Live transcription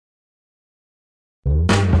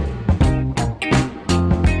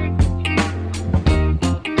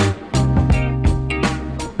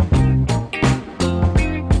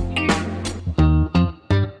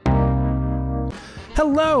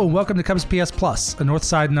Hello, welcome to Cubs PS Plus, a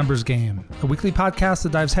Northside numbers game, a weekly podcast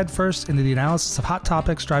that dives headfirst into the analysis of hot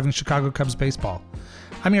topics driving Chicago Cubs baseball.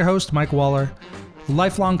 I'm your host, Mike Waller,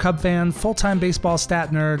 lifelong Cub fan, full-time baseball stat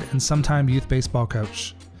nerd, and sometime youth baseball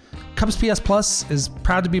coach. Cubs PS Plus is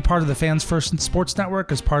proud to be part of the Fans First Sports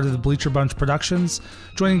Network as part of the Bleacher Bunch Productions,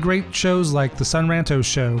 joining great shows like The Son Ranto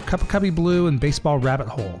Show, Cup of Cubby Blue, and Baseball Rabbit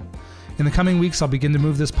Hole. In the coming weeks, I'll begin to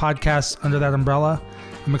move this podcast under that umbrella.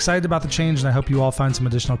 I'm excited about the change, and I hope you all find some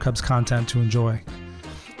additional Cubs content to enjoy.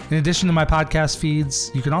 In addition to my podcast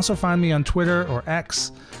feeds, you can also find me on Twitter or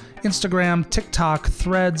X, Instagram, TikTok,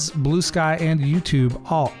 Threads, Blue Sky, and YouTube,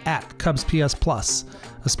 all at Cubs PS Plus,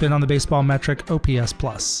 a spin on the baseball metric OPS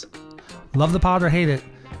Plus. Love the pod or hate it,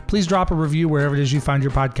 please drop a review wherever it is you find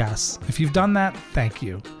your podcasts. If you've done that, thank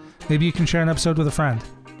you. Maybe you can share an episode with a friend.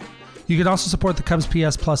 You can also support the Cubs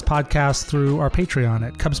PS Plus podcast through our Patreon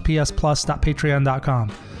at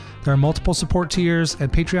cubspsplus.patreon.com. There are multiple support tiers,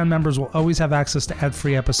 and Patreon members will always have access to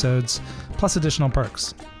ad-free episodes, plus additional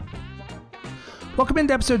perks. Welcome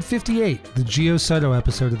into episode 58, the Gio Soto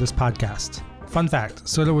episode of this podcast. Fun fact,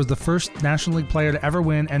 Soto was the first National League player to ever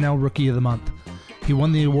win NL Rookie of the Month. He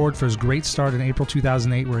won the award for his great start in April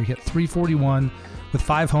 2008, where he hit .341 with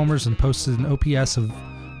 5 homers and posted an OPS of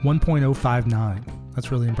 1.059. That's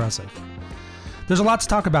really impressive. There's a lot to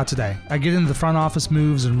talk about today. I get into the front office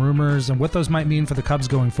moves and rumors and what those might mean for the Cubs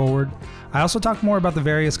going forward. I also talk more about the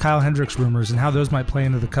various Kyle Hendricks rumors and how those might play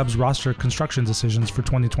into the Cubs roster construction decisions for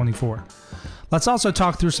 2024. Let's also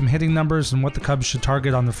talk through some hitting numbers and what the Cubs should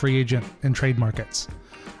target on the free agent and trade markets.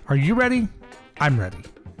 Are you ready? I'm ready.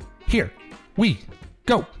 Here we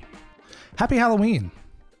go. Happy Halloween.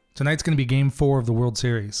 Tonight's going to be Game 4 of the World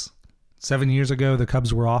Series. 7 years ago, the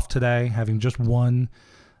Cubs were off today, having just won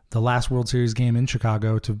the last World Series game in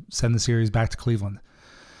Chicago to send the series back to Cleveland.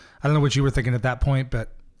 I don't know what you were thinking at that point,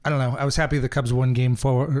 but I don't know. I was happy the Cubs won Game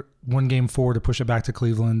 4 to push it back to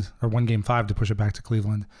Cleveland, or won Game 5 to push it back to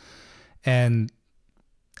Cleveland. And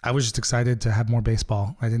I was just excited to have more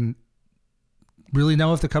baseball. I didn't really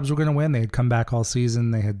know if the Cubs were going to win. They had come back all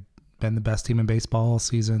season. They had been the best team in baseball all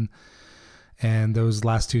season. And those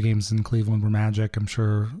last 2 games in Cleveland were magic. I'm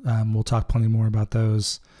sure we'll talk plenty more about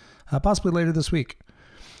those possibly later this week.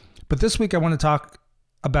 But this week I want to talk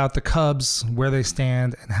about the Cubs, where they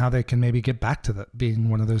stand, and how they can maybe get back to being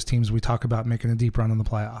one of those teams we talk about making a deep run in the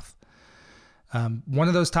playoff. One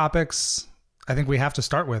of those topics I think we have to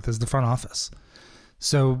start with is the front office.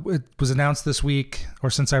 So it was announced this week,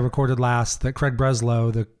 or since I recorded last, that Craig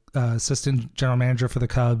Breslow, the assistant general manager for the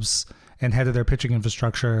Cubs and head of their pitching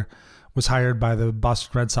infrastructure, was hired by the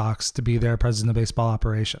Boston Red Sox to be their president of baseball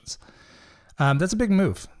operations. That's a big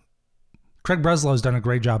move. Craig Breslow has done a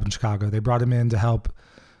great job in Chicago. They brought him in to help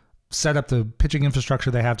set up the pitching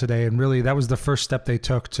infrastructure they have today, and really that was the first step they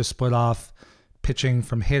took to split off pitching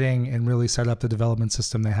from hitting and really set up the development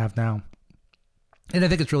system they have now. And I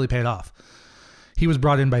think it's really paid off. He was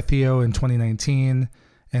brought in by Theo in 2019,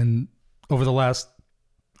 and over the last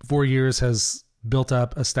 4 years has built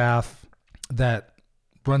up a staff that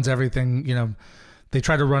runs everything. You know, they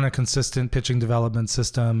try to run a consistent pitching development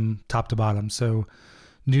system top to bottom. So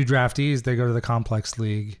new draftees, they go to the complex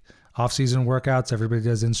league. Off-season workouts, everybody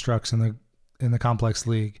does instructs in the complex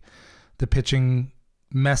league. The pitching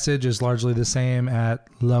message is largely the same at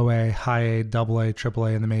low A, high A, double A, triple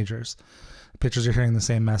A in the majors. Pitchers are hearing the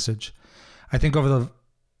same message. I think over the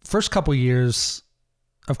first couple years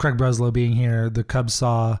of Craig Breslow being here, the Cubs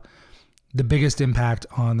saw the biggest impact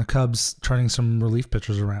on the Cubs turning some relief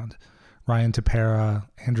pitchers around. Ryan Tepera,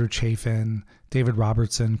 Andrew Chafin, David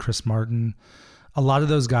Robertson, Chris Martin. A lot of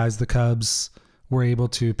those guys the Cubs were able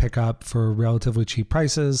to pick up for relatively cheap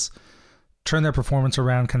prices, turn their performance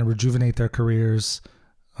around, kind of rejuvenate their careers.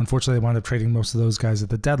 Unfortunately, they wound up trading most of those guys at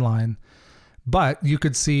the deadline. But you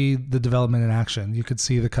could see the development in action. You could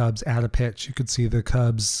see the Cubs add a pitch. You could see the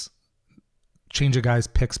Cubs change a guy's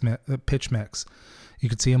pitch mix. You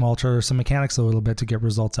could see him alter some mechanics a little bit to get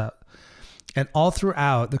results out. And all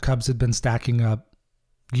throughout, the Cubs had been stacking up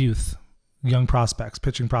young prospects,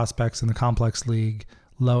 pitching prospects in the complex league,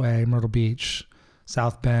 low A, Myrtle Beach,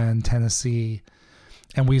 South Bend, Tennessee.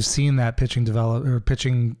 And we've seen that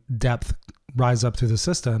pitching depth rise up through the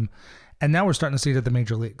system. And now we're starting to see it at the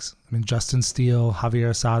major leagues. I mean, Justin Steele, Javier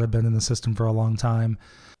Assad have been in the system for a long time.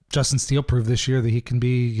 Justin Steele proved this year that he can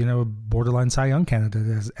be, a borderline Cy Young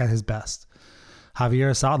candidate at his best.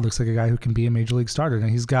 Javier Assad looks like a guy who can be a major league starter.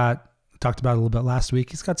 And he's got, talked about it a little bit last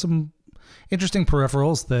week, he's got some interesting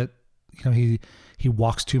peripherals that, he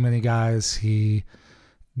walks too many guys. He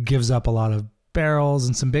gives up a lot of barrels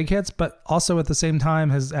and some big hits, but also at the same time,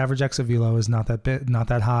 his average exit velo is not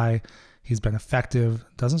that high. He's been effective,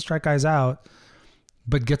 doesn't strike guys out.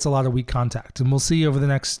 but gets a lot of weak contact. And we'll see over the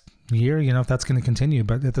next year, if that's going to continue.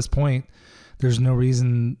 But at this point, there's no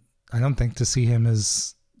reason, I don't think, to see him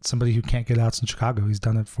as somebody who can't get outs in Chicago. He's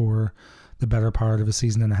done it for the better part of a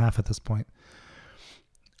season and a half at this point.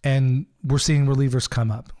 And we're seeing relievers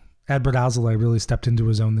come up. Adbert Alzolay really stepped into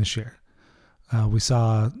his own this year. We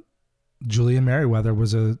saw Julian Merriweather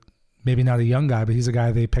was maybe not a young guy, but he's a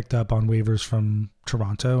guy they picked up on waivers from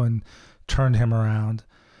Toronto and turned him around.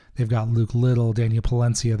 They've got Luke Little, Daniel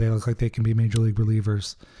Palencia. They look like they can be major league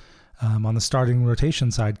relievers. On the starting rotation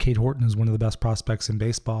side, Cade Horton is one of the best prospects in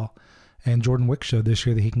baseball. And Jordan Wick showed this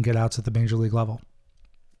year that he can get outs at the major league level.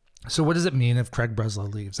 So what does it mean if Craig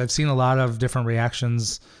Breslow leaves? I've seen a lot of different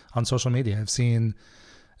reactions on social media. I've seen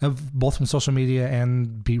both from social media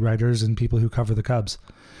and beat writers and people who cover the Cubs.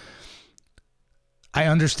 I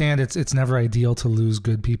understand it's never ideal to lose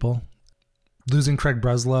good people. Losing Craig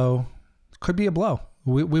Breslow could be a blow.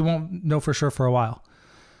 We won't know for sure for a while.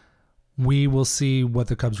 We will see what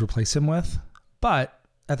the Cubs replace him with. But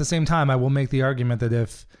at the same time, I will make the argument that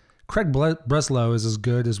if Craig Breslow is as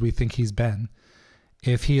good as we think he's been,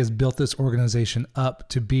 if he has built this organization up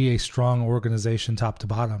to be a strong organization top to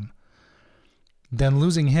bottom, then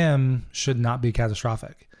losing him should not be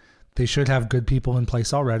catastrophic. They should have good people in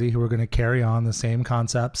place already who are going to carry on the same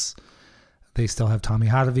concepts. They still have Tommy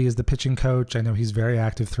Hotovy as the pitching coach. I know he's very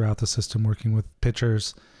active throughout the system working with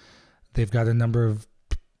pitchers. They've got a number of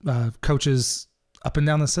coaches up and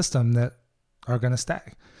down the system that are going to stay.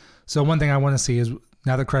 So one thing I want to see is,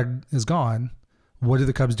 now that Craig is gone, what do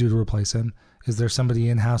the Cubs do to replace him? Is there somebody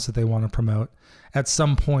in-house that they want to promote? At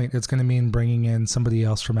some point, it's going to mean bringing in somebody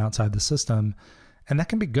else from outside the system, and that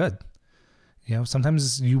can be good.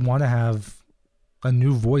 Sometimes you want to have a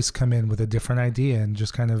new voice come in with a different idea and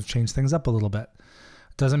just kind of change things up a little bit.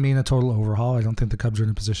 Doesn't mean a total overhaul. I don't think the Cubs are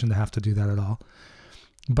in a position to have to do that at all.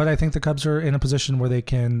 But I think the Cubs are in a position where they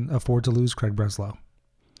can afford to lose Craig Breslow.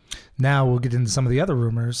 Now we'll get into some of the other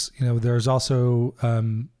rumors. There's also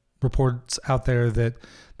reports out there that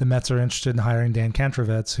the Mets are interested in hiring Dan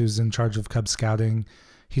Kantrovitz, who's in charge of Cubs scouting.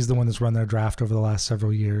 He's the one that's run their draft over the last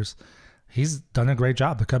several years. He's done a great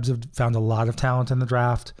job. The Cubs have found a lot of talent in the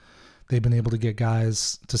draft. They've been able to get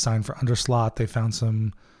guys to sign for underslot. They found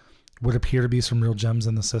some, what appear to be some real gems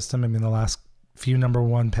in the system. I mean, the last few number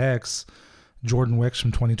one picks, Jordan Wicks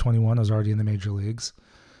from 2021 was already in the major leagues.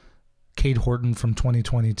 Cade Horton from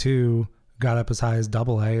 2022 got up as high as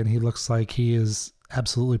AA, and he looks like he is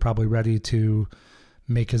absolutely probably ready to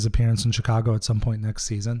make his appearance in Chicago at some point next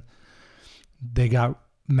season. They got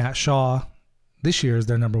Matt Shaw this year as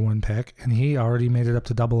their number one pick, and he already made it up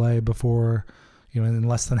to AA before, in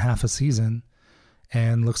less than half a season,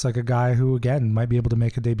 and looks like a guy who, again, might be able to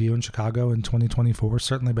make a debut in Chicago in 2024,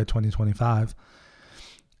 certainly by 2025.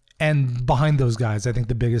 And behind those guys, I think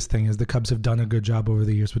the biggest thing is the Cubs have done a good job over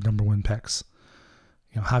the years with number one picks.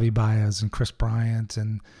 Javi Baez and Chris Bryant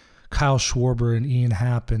and Kyle Schwarber and Ian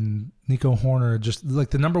Happ and Nico Horner, just like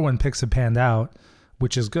the number one picks have panned out,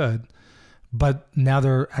 which is good. But now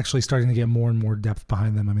they're actually starting to get more and more depth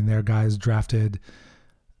behind them. I mean, they're guys drafted,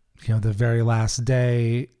 the very last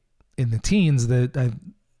day in the teens that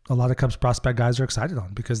a lot of Cubs prospect guys are excited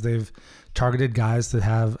on because they've targeted guys that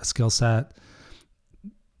have a skill set,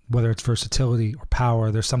 whether it's versatility or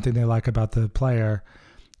power. There's something they like about the player,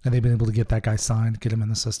 and they've been able to get that guy signed, get him in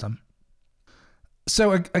the system.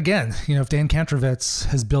 So again, if Dan Kantrovitz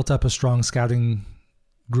has built up a strong scouting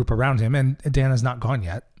group around him, and Dan is not gone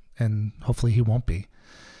yet, and hopefully he won't be.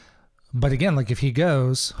 But again, like if he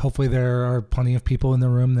goes, hopefully there are plenty of people in the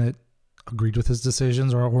room that agreed with his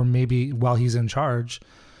decisions, or maybe while he's in charge.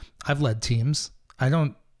 I've led teams.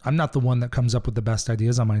 I'm not the one that comes up with the best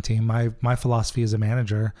ideas on my team. My philosophy as a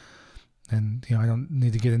manager, and I don't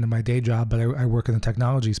need to get into my day job, but I work in the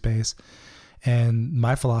technology space. And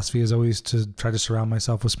my philosophy is always to try to surround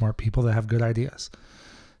myself with smart people that have good ideas.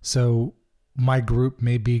 So my group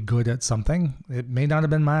may be good at something. It may not have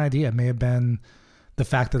been my idea. It may have been the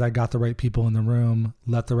fact that I got the right people in the room,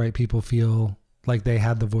 let the right people feel like they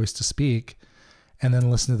had the voice to speak, and then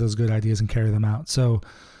listen to those good ideas and carry them out. So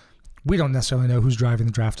we don't necessarily know who's driving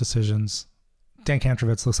the draft decisions. Dan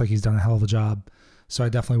Kantrovitz looks like he's done a hell of a job, so I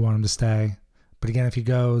definitely want him to stay. But again, if he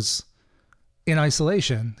goes in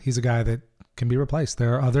isolation, he's a guy that can be replaced.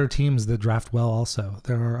 There are other teams that draft well also.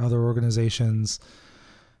 There are other organizations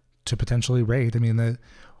to potentially raid. I mean,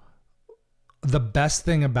 the best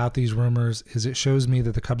thing about these rumors is it shows me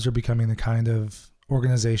that the Cubs are becoming the kind of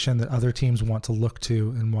organization that other teams want to look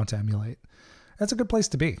to and want to emulate. That's a good place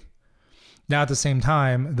to be. Now, at the same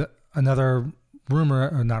time, another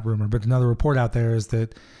report out there is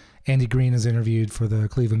that Andy Green is interviewed for the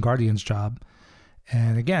Cleveland Guardians job.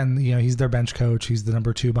 And again, he's their bench coach. He's the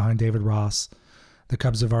number 2 behind David Ross. The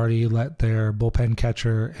Cubs have already let their bullpen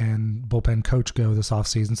catcher and bullpen coach go this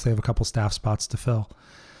offseason, so they have a couple staff spots to fill.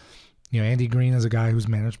 Andy Green is a guy who's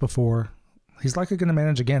managed before. He's likely going to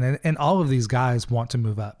manage again. And all of these guys want to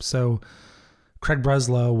move up. So Craig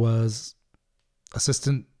Breslow was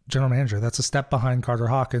assistant general manager. That's a step behind Carter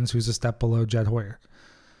Hawkins, who's a step below Jed Hoyer.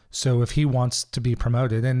 So if he wants to be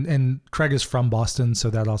promoted, and Craig is from Boston, so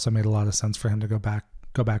that also made a lot of sense for him to go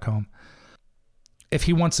back home. If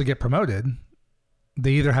he wants to get promoted,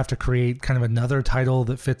 they either have to create kind of another title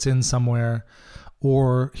that fits in somewhere,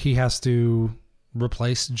 or he has to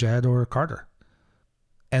replace Jed or Carter.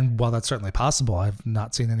 And while that's certainly possible, I've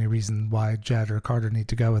not seen any reason why Jed or Carter need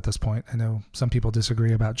to go at this point. I know some people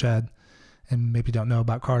disagree about Jed and maybe don't know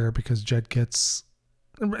about Carter because Jed gets,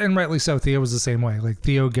 and rightly so, Theo was the same way. Like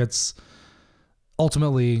Theo gets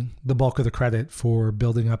ultimately the bulk of the credit for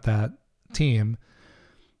building up that team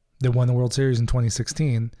that won the World Series in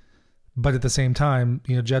 2016. But at the same time,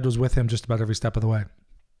 Jed was with him just about every step of the way.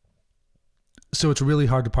 So it's really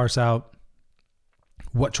hard to parse out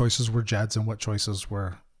what choices were Jed's and what choices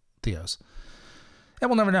were Theo's. And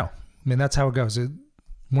we'll never know. I mean, that's how it goes.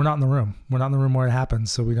 We're not in the room. We're not in the room where it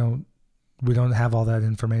happens, so we don't have all that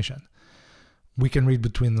information. We can read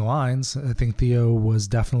between the lines. I think Theo was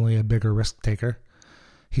definitely a bigger risk taker.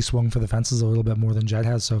 He swung for the fences a little bit more than Jed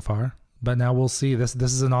has so far. But now we'll see. This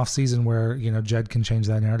is an off season where, Jed can change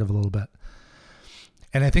that narrative a little bit.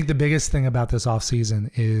 And I think the biggest thing about this off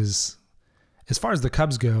season is, as far as the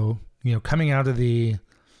Cubs go, coming out of the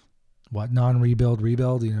non-rebuild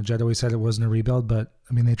rebuild, Jed always said it wasn't a rebuild, but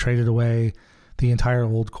I mean, they traded away the entire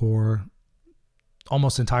old core,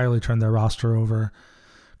 almost entirely turned their roster over.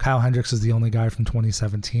 Kyle Hendricks is the only guy from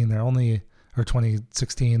 2017. Or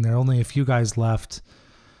 2016. There are only a few guys left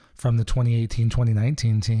from the 2018,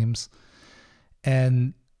 2019 teams.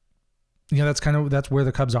 And that's where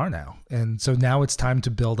the Cubs are now. And so now it's time to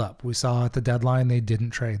build up. We saw at the deadline they didn't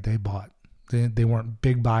trade, they bought. They weren't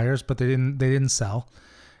big buyers, but they didn't sell.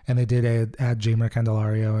 And they did add Jamer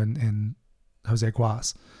Candelario and Jose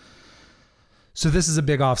Guas. So this is a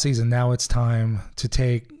big offseason. Now it's time to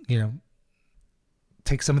take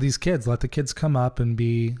some of these kids, let the kids come up and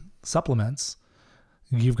be supplements.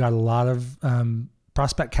 You've got a lot of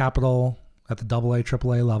prospect capital at the AA,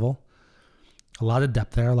 AAA level. A lot of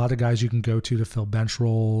depth there, a lot of guys you can go to fill bench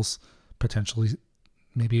roles, potentially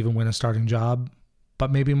maybe even win a starting job. But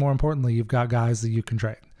maybe more importantly, you've got guys that you can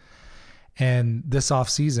trade. And this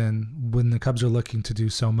offseason, when the Cubs are looking to do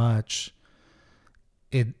so much,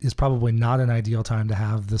 it is probably not an ideal time to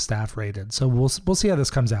have the staff rated. So we'll see how this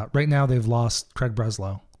comes out. Right now, they've lost Craig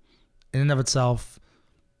Breslow. In and of itself,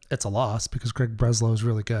 it's a loss because Craig Breslow is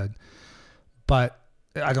really good. But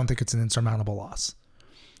I don't think it's an insurmountable loss.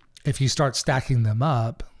 If you start stacking them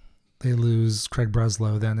up, they lose Craig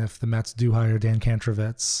Breslow. Then if the Mets do hire Dan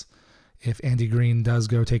Kantrovitz, if Andy Green does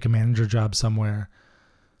go take a manager job somewhere,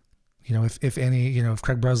 if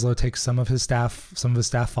Craig Breslow takes some of his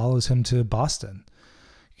staff follows him to Boston,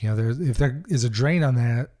 if there is a drain on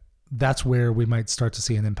that, that's where we might start to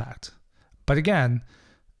see an impact. But again,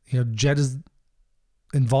 Jed was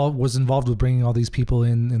involved with bringing all these people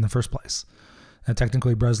in the first place. And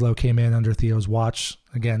technically Breslow came in under Theo's watch.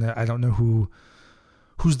 Again, I don't know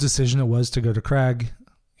whose decision it was to go to Craig.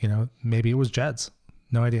 Maybe it was Jed's.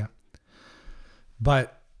 No idea.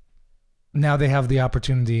 But now they have the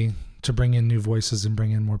opportunity to bring in new voices and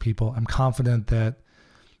bring in more people. I'm confident that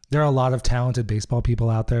there are a lot of talented baseball people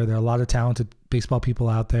out there. There are a lot of talented baseball people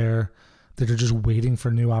out there that are just waiting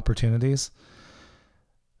for new opportunities.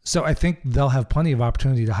 So I think they'll have plenty of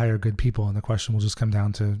opportunity to hire good people. And the question will just come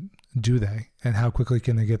down to, do they? And how quickly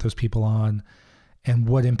can they get those people on? And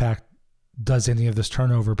what impact does any of this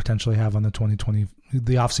turnover potentially have on the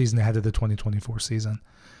offseason ahead of the 2024 season?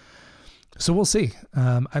 So we'll see.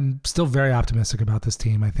 I'm still very optimistic about this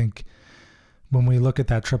team. I think when we look at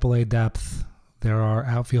that AAA depth, there are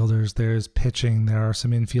outfielders, there's pitching, there are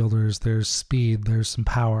some infielders, there's speed, there's some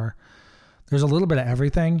power. There's a little bit of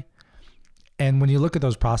everything. And when you look at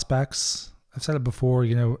those prospects, I've said it before,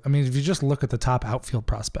 if you just look at the top outfield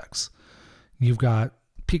prospects, you've got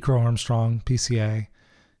Pete Crow Armstrong, PCA.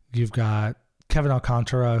 You've got Kevin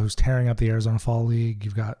Alcantara, who's tearing up the Arizona Fall League.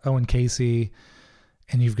 You've got Owen Casey,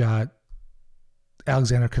 and you've got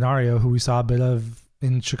Alexander Canario, who we saw a bit of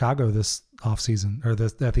in Chicago this offseason, or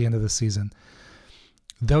at the end of this season.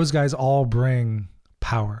 Those guys all bring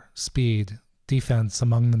power, speed, defense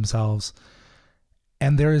among themselves.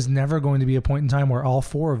 And there is never going to be a point in time where all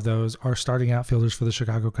four of those are starting outfielders for the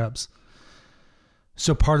Chicago Cubs.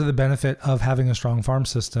 So part of the benefit of having a strong farm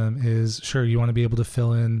system is, sure, you want to be able to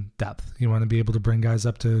fill in depth. You want to be able to bring guys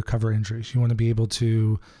up to cover injuries. You want to be able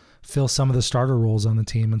to fill some of the starter roles on the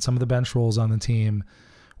team and some of the bench roles on the team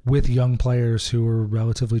with young players who are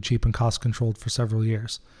relatively cheap and cost controlled for several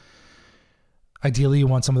years. Ideally, you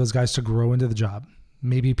want some of those guys to grow into the job.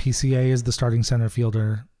 Maybe PCA is the starting center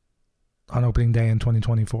fielder on opening day in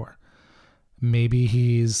 2024. Maybe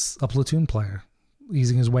he's a platoon player,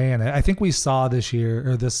 easing his way in. I think we saw this year,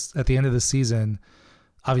 or this at the end of the season,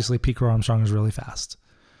 obviously Pico Armstrong is really fast.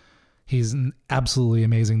 He's an absolutely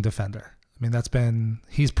amazing defender. I mean,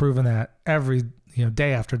 he's proven that every,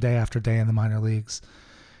 day after day after day in the minor leagues.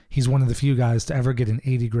 He's one of the few guys to ever get an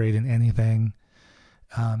 80 grade in anything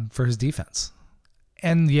for his defense.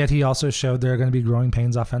 And yet he also showed there are going to be growing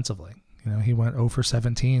pains offensively. He went 0 for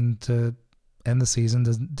 17 to end the season,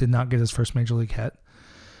 did not get his first major league hit.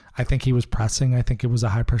 I think he was pressing. I think it was a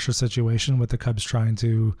high pressure situation with the Cubs trying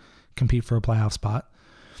to compete for a playoff spot.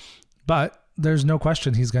 But there's no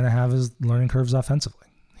question he's going to have his learning curves offensively.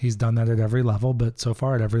 He's done that at every level, but so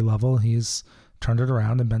far at every level, he's turned it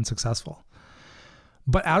around and been successful.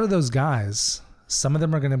 But out of those guys, some of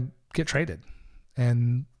them are going to get traded.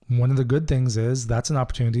 And one of the good things is that's an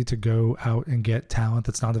opportunity to go out and get talent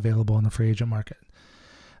that's not available in the free agent market.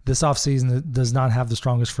 This offseason does not have the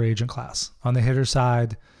strongest free agent class. On the hitter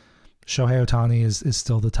side, Shohei Ohtani is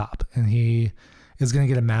still the top, and he is going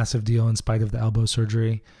to get a massive deal in spite of the elbow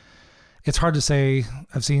surgery. It's hard to say.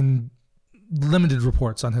 I've seen limited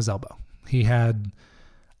reports on his elbow. He had,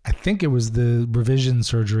 I think it was the revision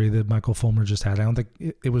surgery that Michael Fulmer just had. I don't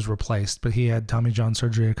think it was replaced, but he had Tommy John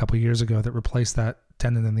surgery a couple of years ago that replaced that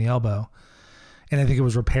tendon in the elbow. And I think it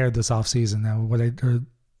was repaired this offseason or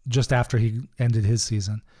just after he ended his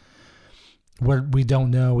season. What we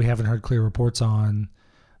don't know, we haven't heard clear reports on.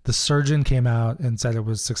 The surgeon came out and said it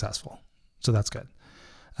was successful. So that's good.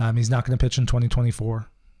 He's not going to pitch in 2024.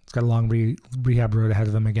 He's got a long rehab road ahead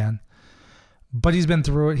of him again. But he's been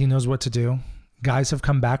through it. He knows what to do. Guys have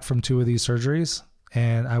come back from 2 of these surgeries,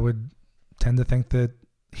 and I would tend to think that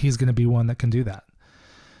he's going to be one that can do that.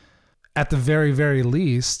 At the very, very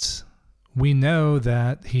least, we know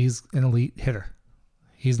that he's an elite hitter.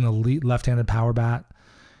 He's an elite left-handed power bat,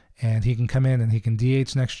 and he can come in and he can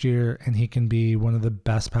DH next year, and he can be one of the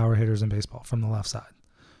best power hitters in baseball from the left side.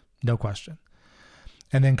 No question.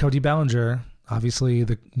 And then Cody Bellinger, obviously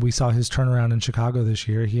we saw his turnaround in Chicago this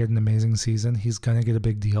year. He had an amazing season. He's going to get a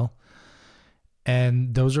big deal.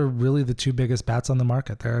 And those are really the 2 biggest bats on the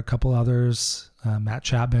market. There are a couple others. Matt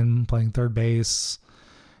Chapman playing third base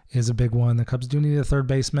is a big one. The Cubs do need a third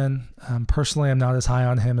baseman. Personally, I'm not as high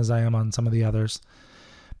on him as I am on some of the others.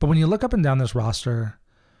 But when you look up and down this roster,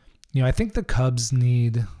 I think the Cubs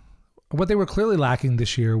need, what they were clearly lacking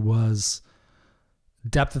this year was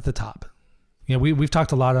depth at the top. I've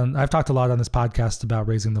talked a lot on this podcast about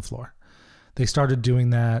raising the floor. They started doing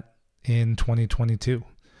that in 2022.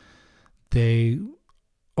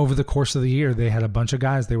 Over the course of the year, they had a bunch of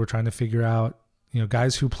guys they were trying to figure out,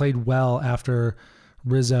 guys who played well after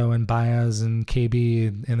Rizzo and Baez and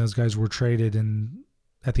KB and those guys were traded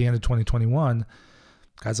at the end of 2021.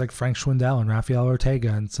 Guys like Frank Schwindel and Rafael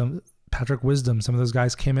Ortega and some Patrick Wisdom, some of those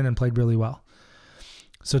guys came in and played really well.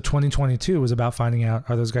 So 2022 was about finding out,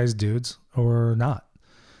 are those guys dudes or not?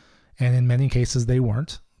 And in many cases they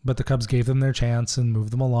weren't, but the Cubs gave them their chance and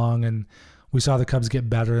moved them along, and we saw the Cubs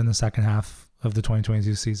get better in the second half of the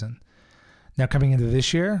 2022 season. Now coming into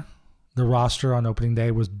this year, the roster on opening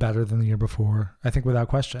day was better than the year before, I think without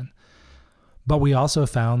question. But we also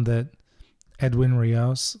found that Edwin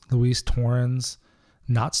Rios, Luis Torrens,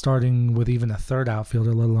 not starting with even a third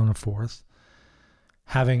outfielder, let alone a fourth,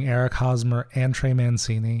 having Eric Hosmer and Trey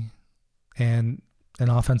Mancini and an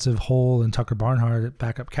offensive hole in Tucker Barnhart at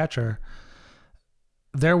backup catcher,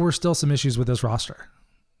 there were still some issues with this roster.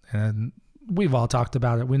 And we've all talked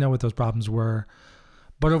about it. We know what those problems were.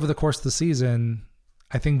 But over the course of the season,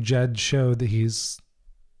 I think Jed showed that he's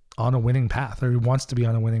on a winning path, or he wants to be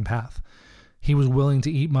on a winning path. He was willing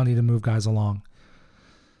to eat money to move guys along.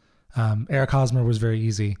 Eric Hosmer was very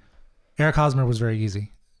easy.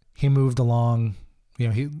 He moved along.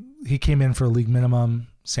 He came in for a league minimum.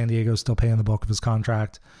 San Diego's still paying the bulk of his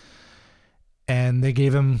contract. And they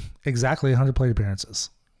gave him exactly 100 plate appearances.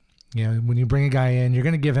 When you bring a guy in, you're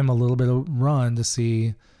going to give him a little bit of run to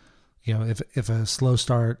see, if a slow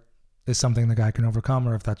start is something the guy can overcome,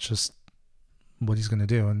 or if that's just what he's going to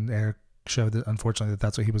do. And Eric showed that, unfortunately,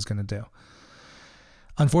 that's what he was going to do.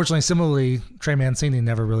 Unfortunately, similarly, Trey Mancini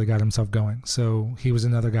never really got himself going. So he was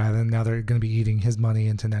another guy that now they're going to be eating his money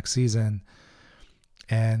into next season.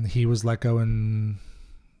 And he was let go in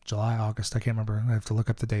July, August. I can't remember. I have to look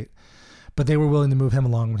up the date. but they were willing to move him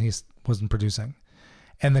along when he wasn't producing.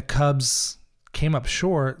 And the Cubs came up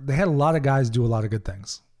short. They had a lot of guys do a lot of good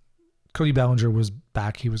things. Cody Bellinger was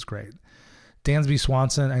back. He was great. Dansby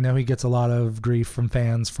Swanson, I know he gets a lot of grief from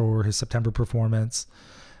fans for his September performance,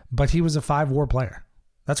 but he was a 5 WAR player.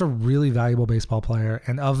 That's a really valuable baseball player.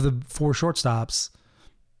 And of the 4 shortstops,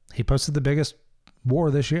 he posted the biggest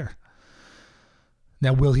WAR this year.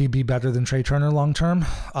 Now, will he be better than Trey Turner long-term?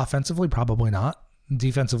 Offensively, probably not.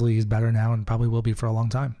 Defensively, he's better now and probably will be for a long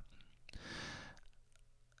time.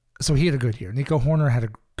 So he had a good year. Nico Horner had a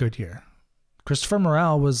good year. Christopher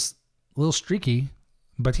Morel was a little streaky,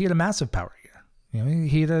 but he had a massive power year.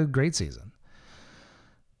 He had a great season.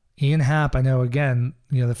 Ian Happ, I know, again,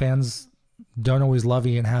 the fans don't always love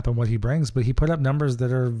Ian Happ and what he brings, but he put up numbers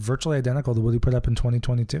that are virtually identical to what he put up in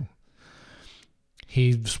 2022.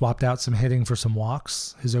 He swapped out some hitting for some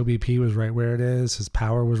walks. His OBP was right where it is. His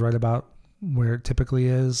power was right about where it typically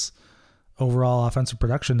is. Overall offensive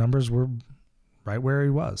production numbers were right where he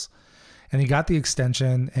was. And he got the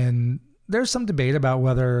extension, and there's some debate about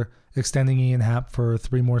whether extending Ian Happ for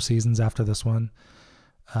 3 more seasons after this one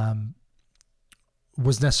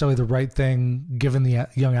was necessarily the right thing given the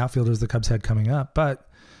young outfielders the Cubs had coming up. But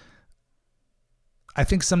I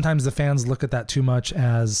think sometimes the fans look at that too much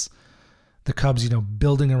as the Cubs,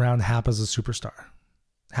 building around Happ as a superstar.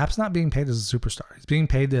 Happ's not being paid as a superstar. He's being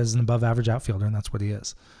paid as an above average outfielder, and that's what he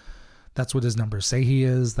is. That's what his numbers say he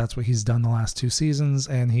is. That's what he's done the last 2 seasons,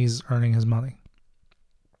 and he's earning his money.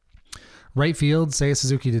 Right field, Seiya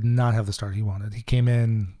Suzuki did not have the start he wanted. He came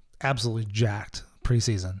in absolutely jacked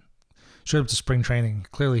preseason. Showed up to spring training.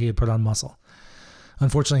 Clearly, he had put on muscle.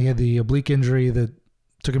 Unfortunately, he had the oblique injury that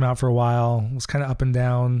took him out for a while. Was kind of up and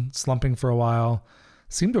down, slumping for a while.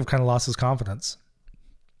 Seemed to have kind of lost his confidence.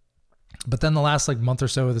 But then the last month or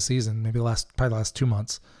so of the season, maybe probably the last 2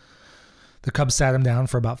 months, the Cubs sat him down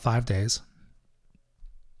for about 5 days.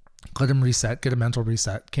 Let him reset, get a mental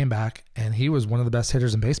reset, came back, and he was one of the best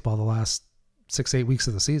hitters in baseball the last 6-8 weeks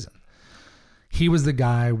of the season. He was the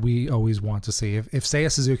guy we always want to see. If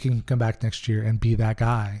Seiya Suzuki can come back next year and be that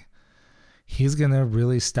guy, he's going to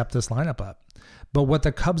really step this lineup up. But what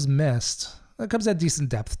the Cubs missed, the Cubs had decent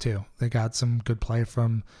depth too. They got some good play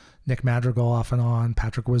from Nick Madrigal off and on.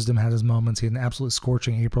 Patrick Wisdom had his moments. He had an absolute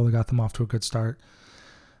scorching April that got them off to a good start.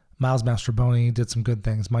 Miles Mastrobuoni did some good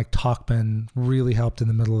things. Mike Tauchman really helped in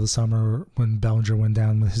the middle of the summer when Bellinger went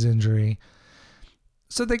down with his injury.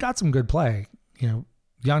 So they got some good play.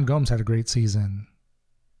 Yan Gomes had a great season.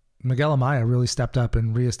 Miguel Amaya really stepped up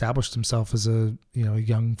and reestablished himself as a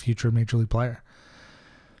young future major league player.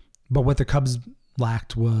 But what the Cubs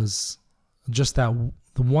lacked was just the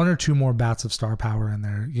 1 or 2 more bats of star power in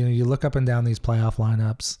there. You look up and down these playoff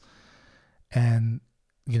lineups, and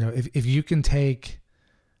if you can take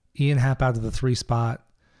Ian Happ out of the 3 spot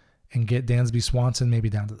and get Dansby Swanson maybe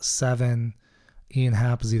down to the 7, Ian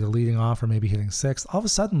Happ is either leading off or maybe hitting 6th. All of a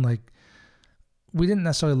sudden, we didn't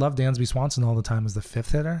necessarily love Dansby Swanson all the time as the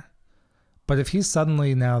 5th hitter, but if he's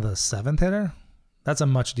suddenly now the 7th hitter, that's a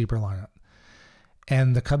much deeper lineup.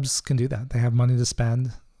 And the Cubs can do that. They have money to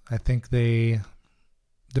spend. I think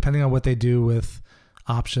depending on what they do with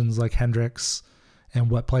options like Hendricks and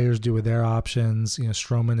what players do with their options,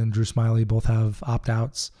 Stroman and Drew Smyly both have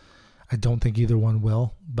opt-outs. I don't think either one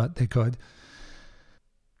will, but they could.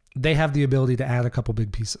 They have the ability to add a couple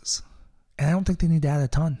big pieces. And I don't think they need to add a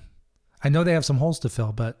ton. I know they have some holes to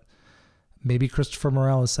fill, but maybe Christopher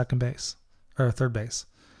Morel is second base or third base.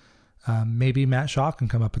 Maybe Matt Shaw can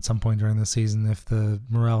come up at some point during the season if the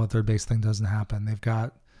Morel at third base thing doesn't happen. They've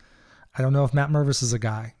got, I don't know if Matt Mervis is a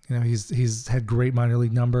guy. He's had great minor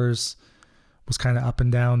league numbers, was kind of up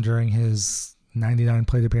and down during his 99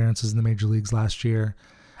 plate appearances in the major leagues last year.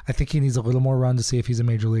 I think he needs a little more run to see if he's a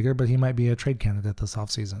major leaguer, but he might be a trade candidate this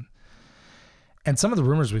offseason. And some of the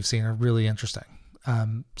rumors we've seen are really interesting.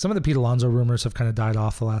 Some of the Pete Alonso rumors have kind of died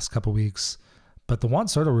off the last couple weeks, but the Juan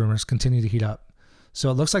Soto rumors continue to heat up. So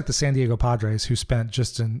it looks like the San Diego Padres, who spent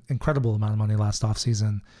just an incredible amount of money last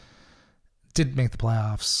offseason, didn't make the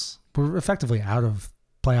playoffs, were effectively out of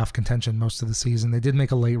playoff contention most of the season. They did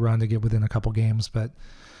make a late run to get within a couple games, but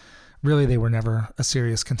really they were never a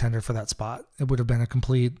serious contender for that spot. It would have been a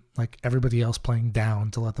complete, everybody else playing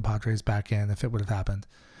down to let the Padres back in if it would have happened.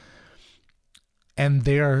 And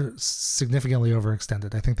they are significantly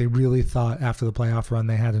overextended. I think they really thought after the playoff run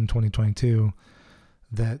they had in 2022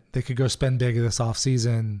 that they could go spend big this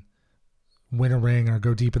offseason, win a ring or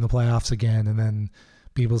go deep in the playoffs again, and then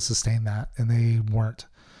be able to sustain that. And they weren't.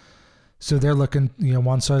 So they're looking,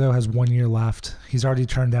 Juan Soto has 1 year left. He's already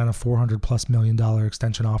turned down a $400+ million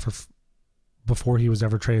extension offer before he was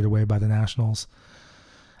ever traded away by the Nationals.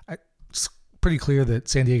 pretty clear that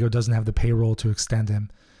San Diego doesn't have the payroll to extend him.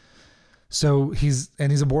 So he's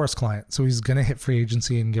a Boris client, so he's going to hit free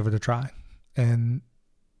agency and give it a try. And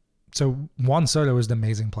so Juan Soto is an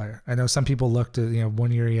amazing player. I know some people looked at,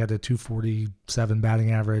 1 year he had a 247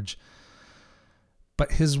 batting average,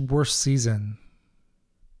 but his worst season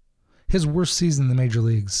in the major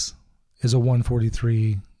leagues is a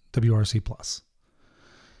 143 WRC plus.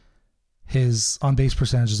 His on-base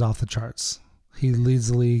percentage is off the charts. He leads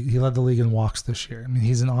the league. He led the league in walks this year. I mean,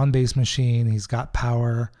 he's an on-base machine. He's got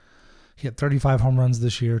power. He had 35 home runs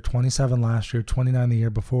this year, 27 last year, 29 the year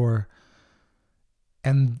before.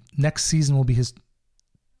 And next season will be his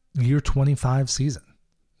year 25 season.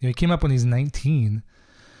 He came up when he's 19.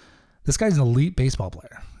 This guy's an elite baseball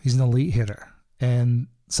player. He's an elite hitter. And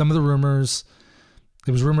some of the rumors,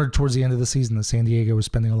 it was rumored towards the end of the season that San Diego was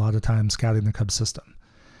spending a lot of time scouting the Cubs system.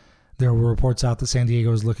 There were reports out that San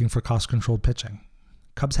Diego is looking for cost-controlled pitching.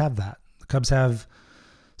 Cubs have that. The Cubs have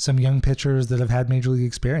some young pitchers that have had major league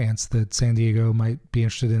experience that San Diego might be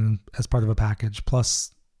interested in as part of a package.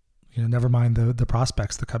 Plus, never mind the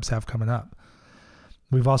prospects the Cubs have coming up.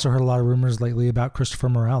 We've also heard a lot of rumors lately about Christopher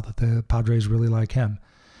Morel, that the Padres really like him.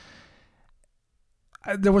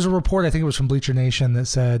 There was a report, I think it was from Bleacher Nation, that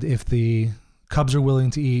said if the Cubs are willing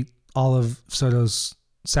to eat all of Soto's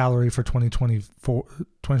salary for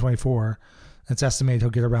 2024, it's estimated he'll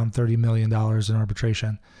get around $30 million in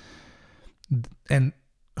arbitration. And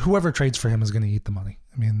whoever trades for him is going to eat the money.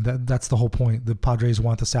 I mean, that's the whole point. The Padres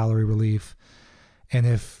want the salary relief. And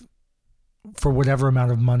if for whatever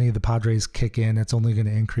amount of money the Padres kick in, it's only going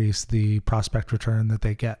to increase the prospect return that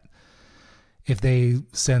they get. If they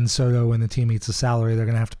send Soto and the team eats the salary, they're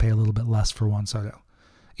going to have to pay a little bit less for Juan Soto,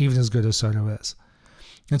 even as good as Soto is.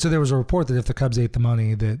 And so there was a report that if the Cubs ate the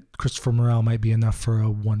money, that Christopher Morel might be enough for a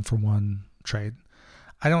 1-for-1 trade.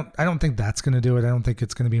 I don't think that's going to do it. I don't think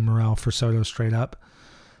it's going to be Morel for Soto straight up.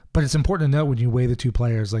 But it's important to note when you weigh the two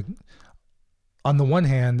players, like on the one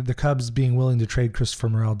hand, the Cubs being willing to trade Christopher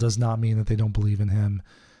Morel does not mean that they don't believe in him,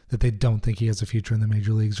 that they don't think he has a future in the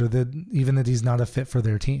major leagues, or that even that he's not a fit for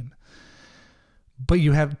their team. But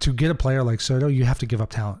you have to get a player like Soto, you have to give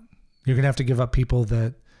up talent. You're going to have to give up people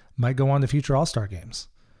that might go on to future All-Star games.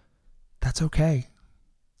 That's okay.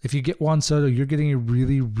 If you get Juan Soto, you're getting a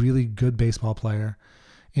really, really good baseball player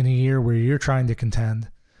in a year where you're trying to contend.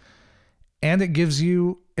 And it gives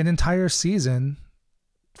you an entire season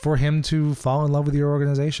for him to fall in love with your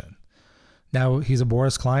organization. Now, he's a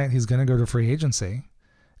Boris client. He's going to go to free agency.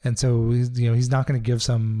 And so he's not going to give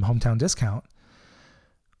some hometown discount.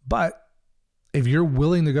 But if you're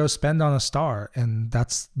willing to go spend on a star, and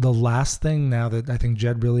that's the last thing now that I think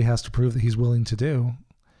Jed really has to prove that he's willing to do,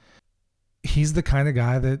 he's the kind of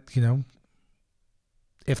guy that,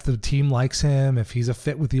 if the team likes him, if he's a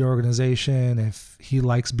fit with the organization, if he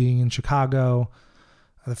likes being in Chicago,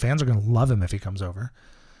 the fans are going to love him if he comes over.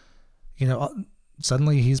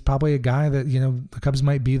 Suddenly he's probably a guy that, the Cubs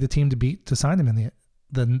might be the team to beat to sign him in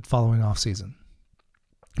the following offseason.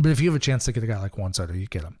 But if you have a chance to get a guy like Juan Soto, you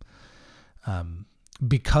get him.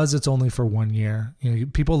 Because it's only for 1 year.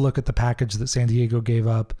 People look at the package that San Diego gave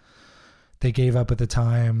up. They gave up at the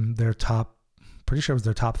time pretty sure it was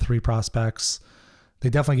their top 3 prospects. They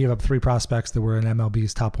definitely gave up 3 prospects that were in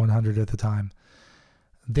MLB's top 100 at the time.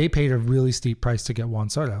 They paid a really steep price to get Juan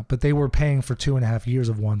Soto, but they were paying for 2.5 years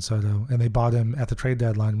of Juan Soto, and they bought him at the trade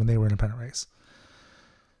deadline when they were in a pennant race.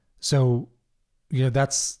 So,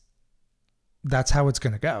 that's how it's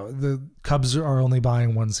going to go. The Cubs are only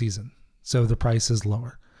buying 1 season, so the price is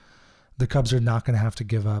lower. The Cubs are not going to have to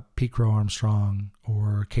give up Pete Crow Armstrong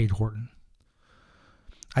or Cade Horton.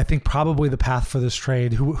 I think probably the path for this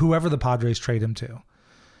trade, whoever the Padres trade him to,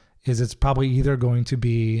 is it's probably either going to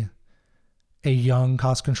be a young,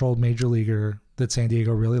 cost-controlled major leaguer that San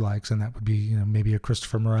Diego really likes, and that would be, maybe a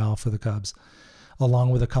Christopher Morel for the Cubs,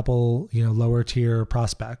 along with a couple, lower-tier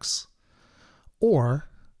prospects. Or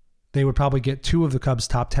they would probably get 2 of the Cubs'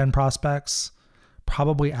 top 10 prospects,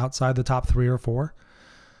 probably outside the top 3 or 4,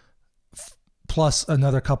 plus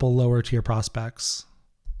another couple lower-tier prospects.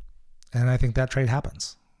 And I think that trade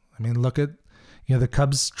happens. I mean, look at, the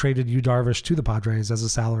Cubs traded Yu Darvish to the Padres as a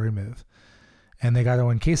salary move. And they got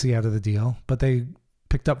Owen Casey out of the deal, but they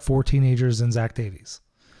picked up 4 teenagers and Zach Davies.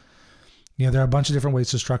 There are a bunch of different ways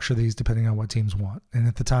to structure these depending on what teams want. And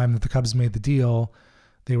at the time that the Cubs made the deal,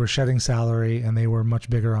 they were shedding salary and they were much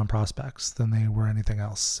bigger on prospects than they were anything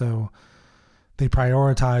else. So they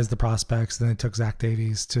prioritized the prospects, then they took Zach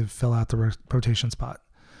Davies to fill out the rotation spot.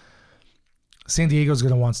 San Diego's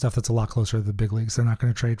going to want stuff that's a lot closer to the big leagues. They're not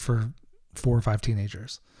going to trade for 4 or 5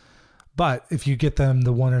 teenagers. But if you get them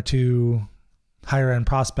the 1 or 2 higher end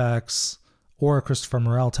prospects or a Christopher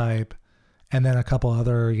Morel type, and then a couple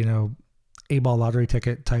other, A-ball lottery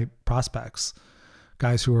ticket type prospects,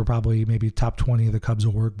 guys who are probably maybe top 20 of the Cubs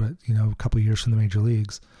org, but, a couple of years from the major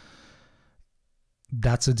leagues.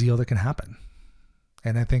 That's a deal that can happen.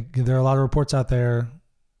 And I think there are a lot of reports out there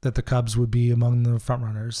that the Cubs would be among the front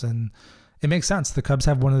runners. And it makes sense. The Cubs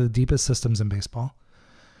have one of the deepest systems in baseball.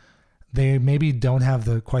 They maybe don't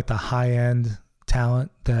have quite the high-end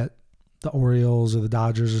talent that the Orioles or the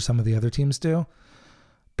Dodgers or some of the other teams do.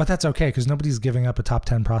 But that's okay because nobody's giving up a top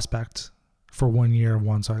 10 prospect for 1 year of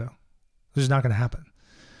Juan Soto. It's just not going to happen.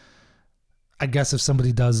 I guess if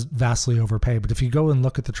somebody does vastly overpay, but if you go and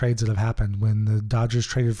look at the trades that have happened, when the Dodgers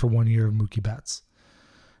traded for 1 year of Mookie Betts,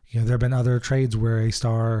 there have been other trades where a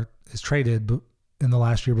star is traded in the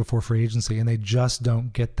last year before free agency, and they just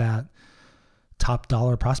don't get that top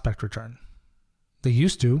dollar prospect return. They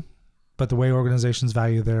used to, but the way organizations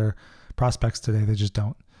value their prospects today, they just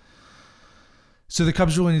don't. So the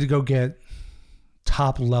Cubs really need to go get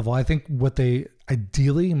top level. I think what they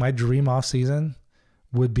ideally, my dream off season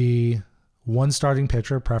would be one starting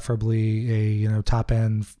pitcher, preferably a top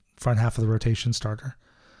end front half of the rotation starter.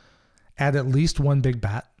 Add at least one big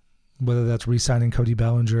bat, whether that's re-signing Cody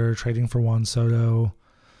Bellinger, trading for Juan Soto.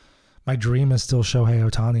 My dream is still Shohei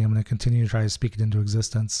Ohtani. I'm going to continue to try to speak it into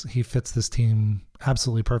existence. He fits this team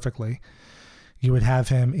absolutely perfectly. You would have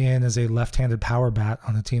him in as a left-handed power bat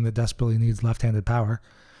on a team that desperately needs left-handed power.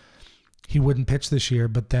 He wouldn't pitch this year,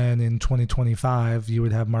 but then in 2025, you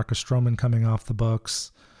would have Marcus Stroman coming off the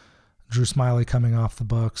books, Drew Smyly coming off the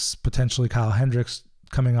books, potentially Kyle Hendricks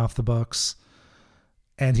coming off the books,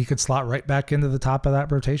 and he could slot right back into the top of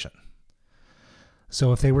that rotation.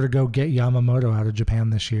 So if they were to go get Yamamoto out of Japan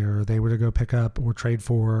this year, or they were to go pick up or trade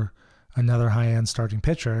for another high-end starting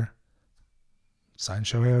pitcher, sign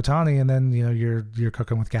Shohei Ohtani, and then you're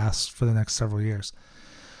cooking with gas for the next several years.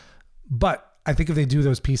 But I think if they do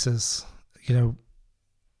those pieces,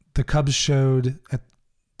 the Cubs showed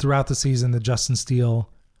throughout the season that Justin Steele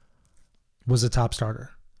was a top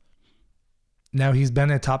starter. Now he's been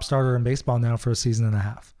a top starter in baseball now for a season and a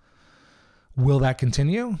half. Will that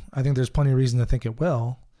continue? I think there's plenty of reason to think it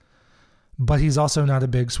will. But he's also not a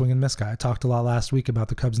big swing and miss guy. I talked a lot last week about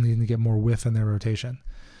the Cubs needing to get more whiff in their rotation.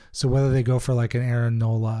 So whether they go for like an Aaron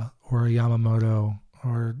Nola or a Yamamoto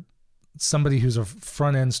or somebody who's a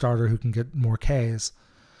front end starter who can get more Ks,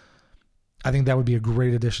 I think that would be a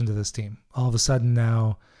great addition to this team. All of a sudden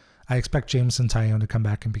now, I expect Jameson Taillon to come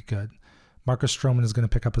back and be good. Marcus Stroman is going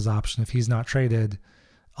to pick up his option. If he's not traded,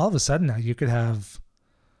 all of a sudden now you could have,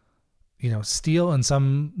 Steele and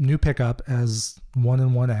some new pickup as 1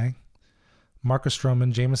 and 1A, Marcus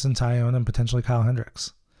Stroman, Jameson Taillon, and potentially Kyle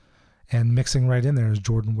Hendricks. And mixing right in there is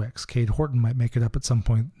Jordan Wicks. Cade Horton might make it up at some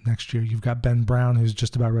point next year. You've got Ben Brown, who's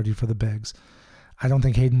just about ready for the bigs. I don't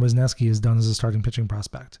think Hayden Wisniewski is done as a starting pitching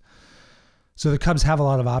prospect. So the Cubs have a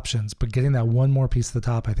lot of options, but getting that one more piece at the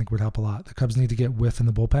top, I think, would help a lot. The Cubs need to get whiff in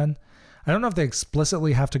the bullpen. I don't know if they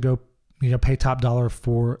explicitly have to go, pay top dollar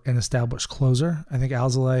for an established closer. I think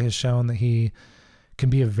Alzolay has shown that he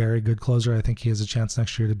can be a very good closer. I think he has a chance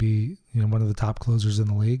next year to be, one of the top closers in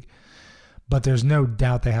the league. But there's no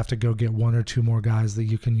doubt they have to go get one or two more guys that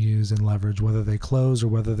you can use and leverage, whether they close or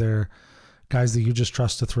whether they're guys that you just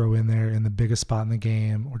trust to throw in there in the biggest spot in the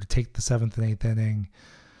game or to take the 7th and 8th inning,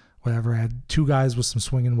 whatever. I had two guys with some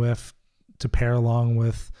swing and whiff to pair along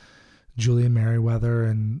with Julian Merriweather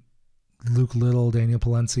and Luke Little, Daniel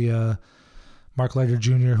Palencia, Mark Leiter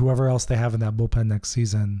Jr., whoever else they have in that bullpen next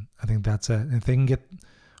season. I think that's it. And if they can get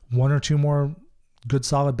one or two more good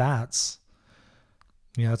solid bats,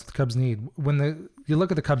 that's what the Cubs need. When you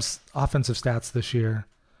look at the Cubs' offensive stats this year,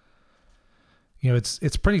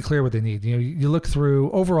 it's pretty clear what they need. You look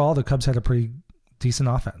through, overall, the Cubs had a pretty decent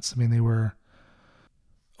offense. I mean, they were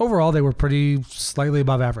pretty slightly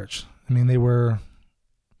above average. I mean, they were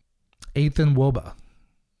 8th in WOBA.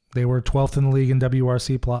 They were 12th in the league in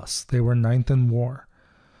WRC+. They were 9th in WAR.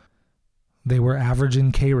 They were average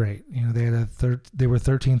in K rate. They were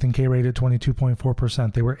 13th in K rate at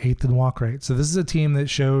 22.4%. They were 8th in walk rate. So this is a team that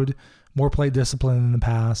showed more plate discipline in the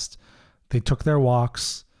past. They took their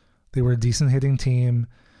walks. They were a decent hitting team.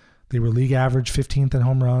 They were league average 15th in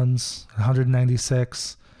home runs,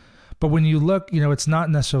 196. But when you look, it's not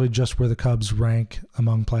necessarily just where the Cubs rank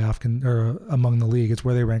among among the league. It's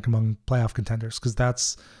where they rank among playoff contenders because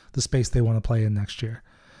that's the space they want to play in next year.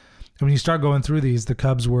 And when you start going through these, the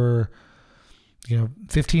Cubs were,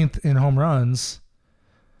 15th in home runs,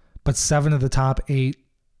 but 7 of the top 8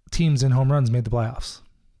 teams in home runs made the playoffs.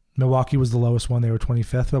 Milwaukee was the lowest one. They were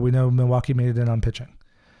 25th, but we know Milwaukee made it in on pitching.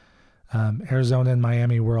 Arizona and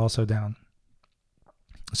Miami were also down.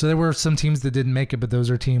 So there were some teams that didn't make it, but those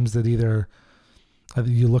are teams that either I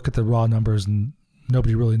think you look at the raw numbers and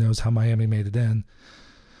nobody really knows how Miami made it in.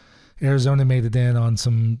 Arizona made it in on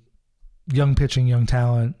some young pitching, young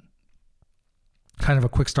talent, kind of a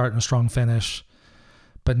quick start and a strong finish,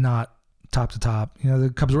 but not top to top.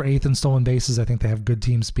 The Cubs were 8th in stolen bases. I think they have good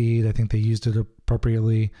team speed. I think they used it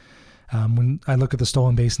appropriately. When I look at the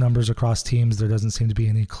stolen base numbers across teams, there doesn't seem to be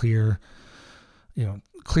any clear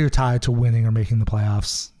tie to winning or making the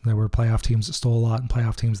playoffs. There were playoff teams that stole a lot and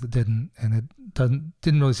playoff teams that didn't, and it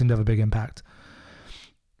didn't really seem to have a big impact.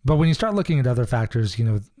 But when you start looking at other factors,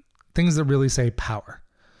 things that really say power.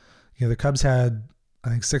 The Cubs had, I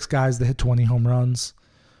think, 6 guys that hit 20 home runs.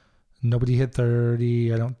 Nobody hit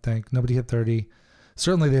 30, I don't think. Nobody hit 30.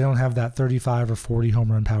 Certainly they don't have that 35 or 40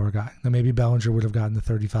 home run power guy. Now maybe Bellinger would have gotten to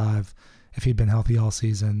 35 if he'd been healthy all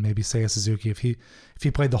season. Maybe Seiya Suzuki, if he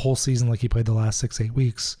played the whole season like he played the last 6-8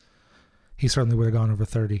 weeks, he certainly would have gone over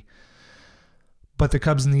 30. But the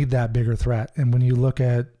Cubs need that bigger threat. And when you look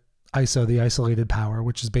at ISO, the isolated power,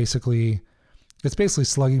 which is basically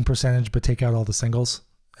slugging percentage, but take out all the singles,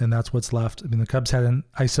 and that's what's left. I mean, the Cubs had an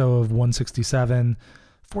ISO of 167,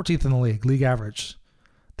 14th in the league average.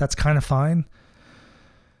 That's kind of fine.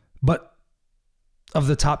 But of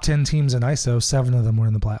the top 10 teams in ISO, 7 of them were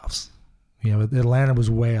in the playoffs. Atlanta was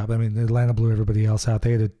way up. I mean, Atlanta blew everybody else out.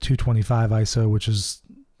 They had a 225 ISO, which is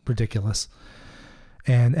ridiculous.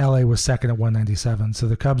 And LA was second at 197. So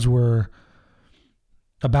the Cubs were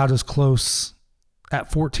about as close at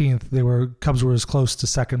 14th. Cubs were as close to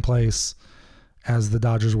second place as the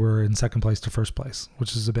Dodgers were in second place to first place,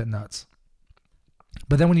 which is a bit nuts.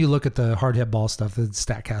 But then when you look at the hard hit ball stuff, the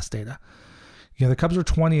StatCast data, the Cubs were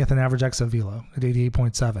 20th in average exit velo at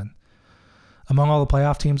 88.7. Among all the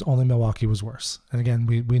playoff teams, only Milwaukee was worse. And again,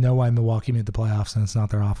 we know why Milwaukee made the playoffs, and it's not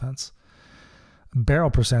their offense. Barrel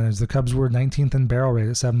percentage, the Cubs were 19th in barrel rate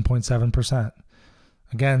at 7.7%.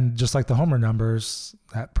 Again, just like the homer numbers,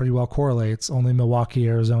 that pretty well correlates. Only Milwaukee,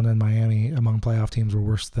 Arizona, and Miami among playoff teams were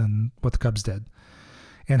worse than what the Cubs did.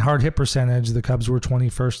 And hard hit percentage, the Cubs were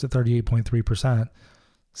 21st at 38.3%.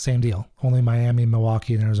 Same deal. Only Miami,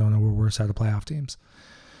 Milwaukee, and Arizona were worse out of playoff teams.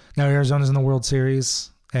 Now, Arizona's in the World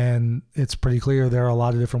Series, and it's pretty clear there are a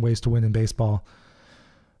lot of different ways to win in baseball.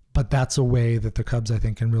 But that's a way that the Cubs, I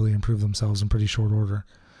think, can really improve themselves in pretty short order.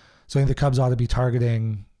 So I think the Cubs ought to be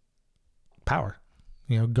targeting power.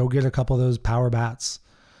 Go get a couple of those power bats.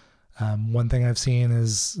 One thing I've seen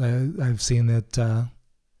is I've seen that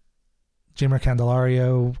Jeimer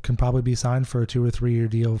Candelario can probably be signed for a 2 or 3 year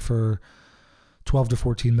deal for $12 to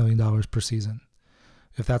 $14 million per season.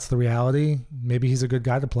 If that's the reality, maybe he's a good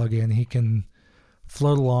guy to plug in. He can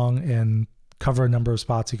float along and cover a number of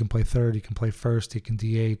spots. He can play third, he can play first, he can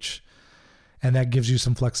DH. And that gives you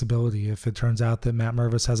some flexibility. If it turns out that Matt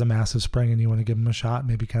Mervis has a massive spring and you want to give him a shot,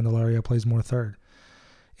 maybe Candelario plays more third.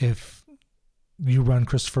 If you run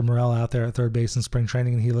Christopher Morel out there at third base in spring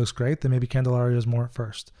training and he looks great, then maybe Candelario is more at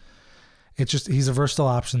first. He's a versatile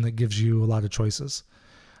option that gives you a lot of choices.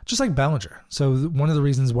 Just like Bellinger. So one of the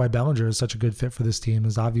reasons why Bellinger is such a good fit for this team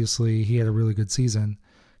is obviously he had a really good season.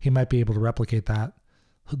 He might be able to replicate that.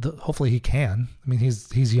 Hopefully he can. I mean,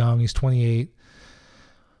 he's young. He's 28.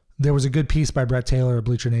 There was a good piece by Brett Taylor of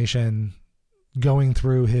Bleacher Nation going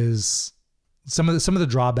through some of the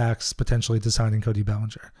drawbacks potentially to signing Cody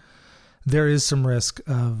Bellinger. There is some risk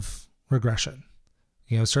of regression.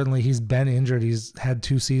 Certainly he's been injured. He's had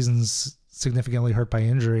 2 seasons significantly hurt by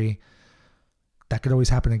injury. That could always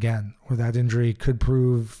happen again, or that injury could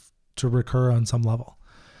prove to recur on some level.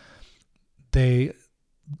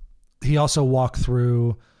 He also walked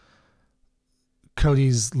through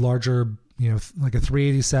Cody's larger, like a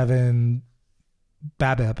 387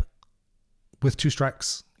 BABIP with 2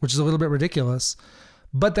 strikes, which is a little bit ridiculous.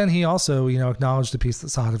 But then he also, acknowledged a piece that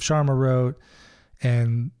Sahadev Sharma wrote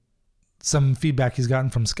and some feedback he's gotten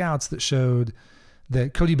from scouts that showed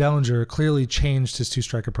that Cody Bellinger clearly changed his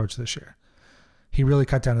 2-strike approach this year. He really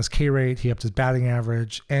cut down his K rate. He upped his batting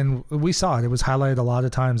average. And we saw it. It was highlighted a lot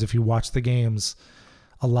of times. If you watch the games,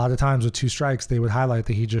 a lot of times with 2 strikes, they would highlight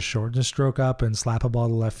that he just shortened his stroke up and slap a ball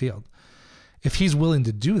to left field. If he's willing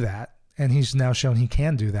to do that, and he's now shown he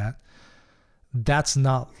can do that, that's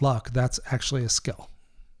not luck. That's actually a skill.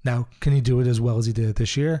 Now, can he do it as well as he did it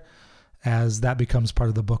this year? As that becomes part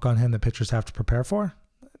of the book on him that pitchers have to prepare for?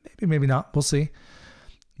 Maybe, maybe not. We'll see.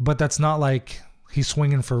 But that's not like he's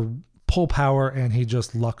swinging for pull power and he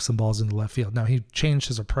just lucked some balls into left field. No, he changed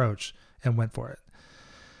his approach and went for it.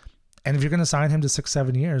 And if you're going to sign him to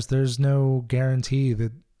 6-7 years, there's no guarantee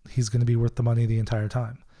that he's going to be worth the money the entire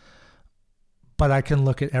time. But I can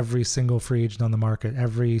look at every single free agent on the market,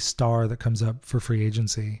 every star that comes up for free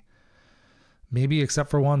agency, maybe except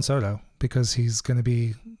for Juan Soto, because he's going to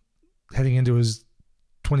be heading into his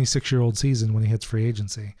 26-year-old season when he hits free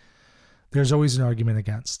agency. There's always an argument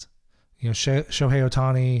against. Shohei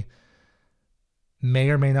Ohtani may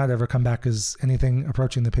or may not ever come back as anything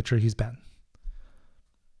approaching the pitcher he's been.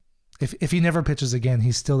 If he never pitches again,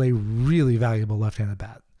 he's still a really valuable left-handed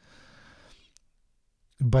bat.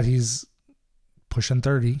 But he's pushing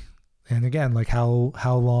 30. And again, like how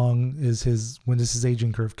long is when does his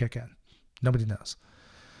aging curve kick in? Nobody knows.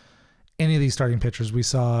 Any of these starting pitchers, we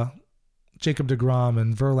saw Jacob deGrom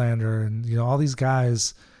and Verlander and all these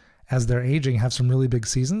guys, as they're aging, have some really big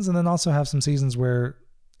seasons, and then also have some seasons where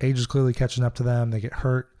age is clearly catching up to them. They get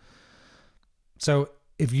hurt. So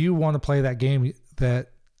if you want to play that game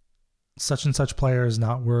that such and such player is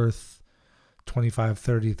not worth $25,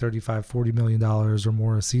 $30, $35, $40 million or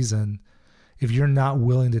more a season, if you're not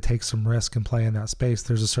willing to take some risk and play in that space,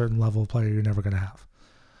 there's a certain level of player you're never going to have.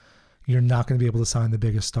 You're not going to be able to sign the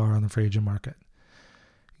biggest star on the free agent market.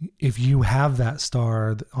 If you have that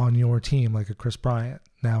star on your team, like a Chris Bryant.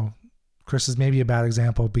 Now, Chris is maybe a bad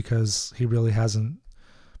example because he really hasn't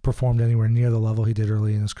performed anywhere near the level he did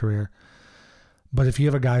early in his career. But if you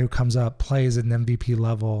have a guy who comes up, plays at an MVP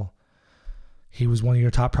level, he was one of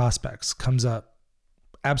your top prospects, comes up,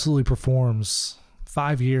 absolutely performs,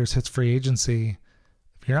 5 years, hits free agency.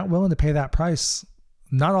 If you're not willing to pay that price,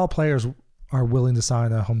 not all players are willing to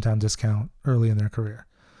sign a hometown discount early in their career.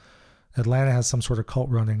 Atlanta has some sort of cult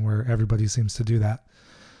running where everybody seems to do that,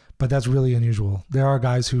 but that's really unusual. There are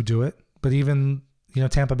guys who do it, but even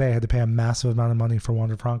Tampa Bay had to pay a massive amount of money for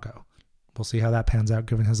Wander Franco. We'll see how that pans out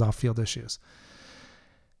given his off-field issues.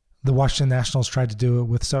 The Washington Nationals tried to do it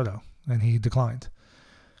with Soto, and he declined.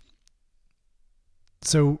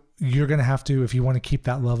 So you're going to have to, if you want to keep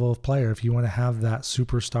that level of player, if you want to have that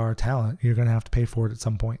superstar talent, you're going to have to pay for it at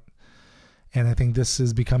some point. And I think this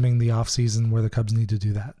is becoming the offseason where the Cubs need to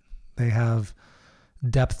do that. They have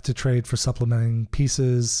depth to trade for supplementing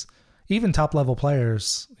pieces, even top-level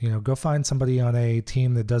players. Go find somebody on a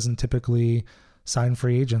team that doesn't typically sign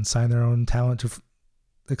free agents, sign their own talent to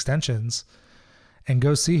extensions, and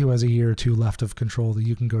go see who has a year or two left of control that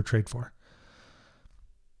you can go trade for.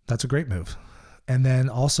 That's a great move. And then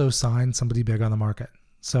also sign somebody big on the market.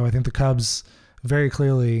 So I think the Cubs very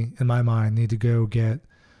clearly, in my mind, need to go get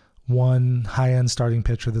one high-end starting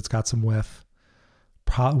pitcher that's got some whiff,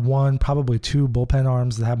 probably two bullpen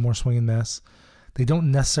arms that have more swing and miss. They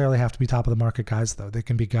don't necessarily have to be top of the market guys, though. They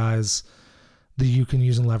can be guys that you can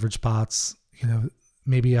use in leverage spots,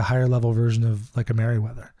 maybe a higher level version of like a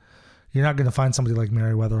Merriweather. You're not going to find somebody like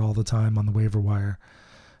Merriweather all the time on the waiver wire.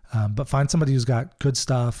 But find somebody who's got good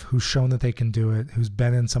stuff, who's shown that they can do it, who's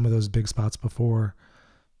been in some of those big spots before.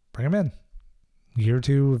 Bring them in. Year or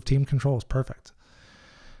two of team control is perfect.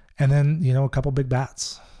 And then, a couple big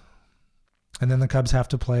bats. And then the Cubs have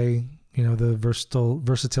to play, the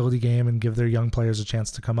versatility game and give their young players a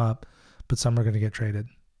chance to come up, but some are going to get traded.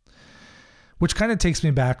 Which kind of takes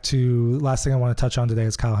me back to the last thing I want to touch on today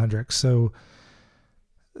is Kyle Hendricks. So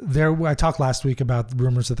I talked last week about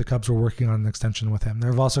rumors that the Cubs were working on an extension with him.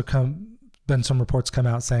 There have also been some reports come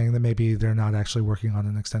out saying that maybe they're not actually working on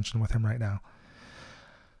an extension with him right now.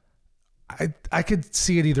 I could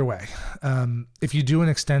see it either way. If you do an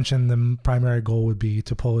extension, the primary goal would be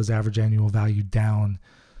to pull his average annual value down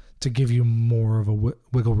to give you more of a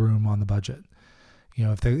wiggle room on the budget.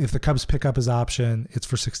 If the Cubs pick up his option, it's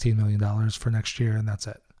for $16 million for next year, and that's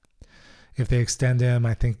it. If they extend him,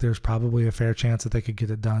 I think there's probably a fair chance that they could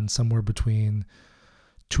get it done somewhere between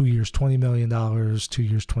 2 years, $20 million, 2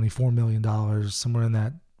 years, $24 million, somewhere in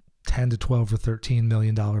that $10 to $12 or $13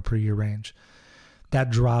 million per year range. That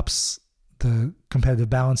drops the competitive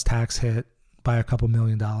balance tax hit by a couple $1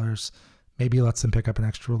 million, maybe lets them pick up an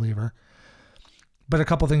extra reliever. But a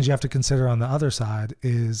couple things you have to consider on the other side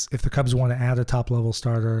is if the Cubs want to add a top-level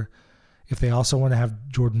starter, if they also want to have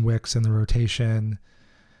Jordan Wicks in the rotation,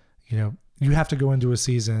 you have to go into a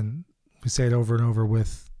season, we say it over and over,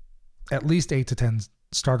 with at least 8 to 10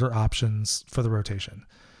 starter options for the rotation.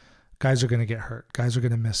 Guys are going to get hurt. Guys are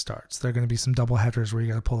going to miss starts. There are going to be some double headers where you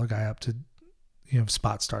got to pull a guy up to,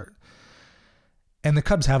 spot start. And the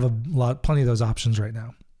Cubs have plenty of those options right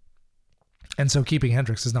now. And so keeping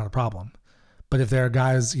Hendricks is not a problem. But if there are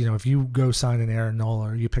guys, if you go sign an Aaron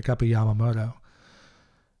Nola or you pick up a Yamamoto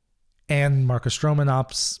and Marcus Stroman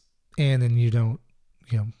opts in and you don't,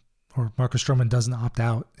 or Marcus Stroman doesn't opt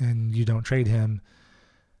out and you don't trade him,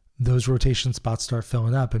 those rotation spots start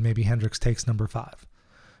filling up and maybe Hendricks takes number 5.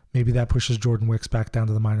 Maybe that pushes Jordan Wicks back down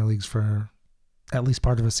to the minor leagues for at least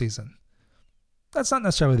part of a season. That's not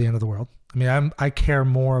necessarily the end of the world. I mean, I care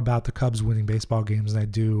more about the Cubs winning baseball games than I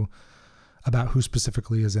do about who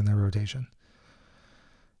specifically is in their rotation.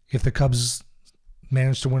 If the Cubs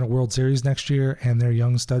manage to win a World Series next year and their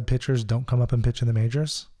young stud pitchers don't come up and pitch in the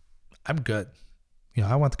majors, I'm good.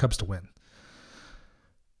 I want the Cubs to win.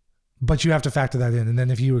 But you have to factor that in. And then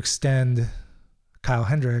if you extend Kyle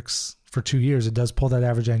Hendricks for 2 years, it does pull that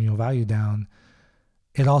average annual value down.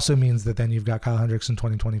 It also means that then you've got Kyle Hendricks in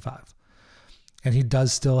 2025. And he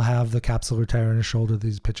does still have the capsular tear in his shoulder that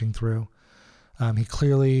he's pitching through. He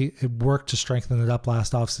clearly worked to strengthen it up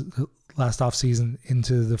last off season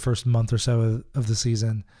into the first month or so of the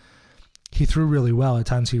season. He threw really well. At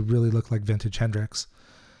times he really looked like vintage Hendricks.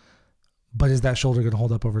 But is that shoulder going to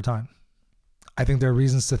hold up over time? I think there are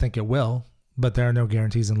reasons to think it will, but there are no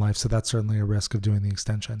guarantees in life, so that's certainly a risk of doing the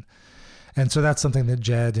extension. And so that's something that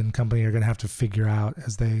Jed and company are going to have to figure out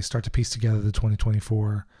as they start to piece together the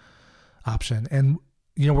 2024 option. And,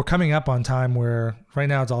 we're coming up on time where right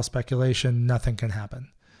now it's all speculation. Nothing can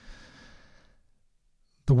happen.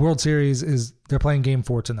 The World Series they're playing Game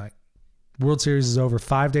 4 tonight. World Series is over.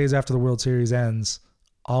 5 days after the World Series ends,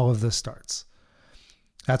 all of this starts.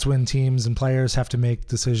 That's when teams and players have to make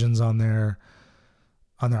decisions on their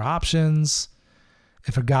options.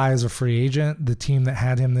 If a guy is a free agent, the team that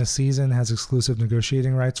had him this season has exclusive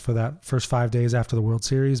negotiating rights for that first 5 days after the World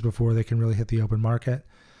Series before they can really hit the open market.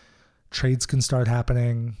 Trades can start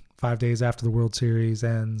happening 5 days after the World Series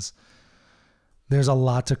ends. There's a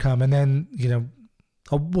lot to come. And then,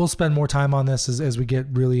 we'll spend more time on this as we get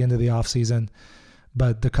really into the offseason.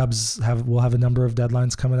 But the Cubs will have a number of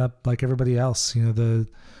deadlines coming up like everybody else. The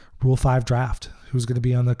Rule 5 draft. Who's going to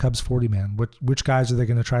be on the Cubs 40-man? Which guys are they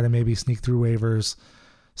going to try to maybe sneak through waivers,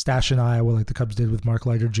 stash in Iowa like the Cubs did with Mark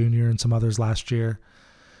Leiter Jr. and some others last year?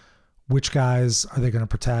 Which guys are they going to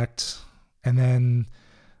protect? And then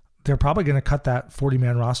they're probably going to cut that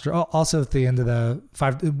 40-man roster. Also, at the end of the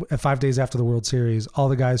 5 days after the World Series, all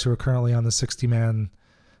the guys who are currently on the 60-man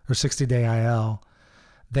or 60-day IL,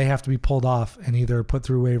 they have to be pulled off and either put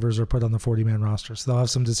through waivers or put on the 40-man roster. So they'll have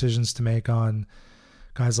some decisions to make on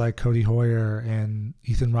guys like Cody Hoyer and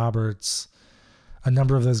Ethan Roberts, a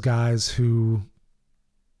number of those guys who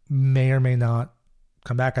may or may not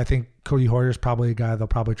come back. I think Cody Hoyer is probably a guy they'll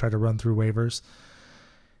probably try to run through waivers.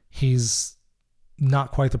 He's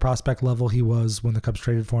not quite the prospect level he was when the Cubs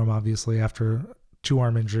traded for him, obviously, after 2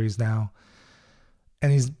 arm injuries now.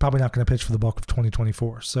 And he's probably not going to pitch for the bulk of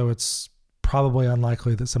 2024. So it's probably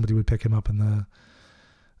unlikely that somebody would pick him up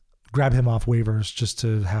grab him off waivers just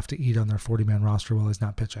to have to eat on their 40-man roster while he's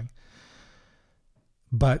not pitching.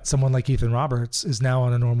 But someone like Ethan Roberts is now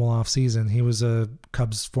on a normal offseason. He was a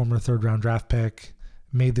Cubs former 3rd-round draft pick,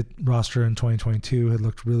 made the roster in 2022, had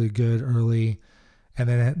looked really good early, and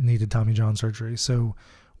then needed Tommy John surgery. So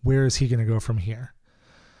where is he going to go from here?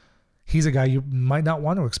 He's a guy you might not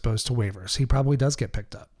want to expose to waivers. He probably does get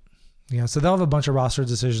picked up. So they'll have a bunch of roster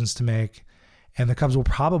decisions to make. And the Cubs will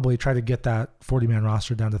probably try to get that 40-man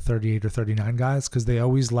roster down to 38 or 39 guys because they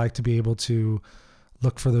always like to be able to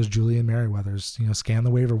look for those Julian Merriweathers, scan the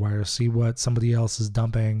waiver wire, see what somebody else is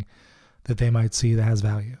dumping that they might see that has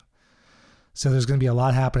value. So there's going to be a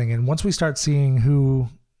lot happening. And once we start seeing who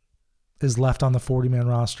is left on the 40-man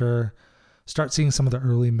roster, start seeing some of the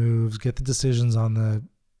early moves, get the decisions on the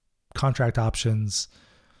contract options,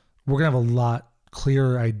 we're going to have a lot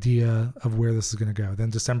clearer idea of where this is going to go. Then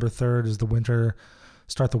December 3rd is the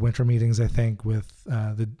winter meetings, I think, with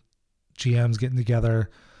the GMs getting together.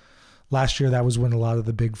 Last year, that was when a lot of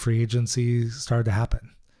the big free agency started to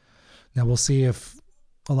happen. Now we'll see if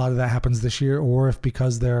a lot of that happens this year or if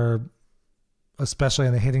because there are, especially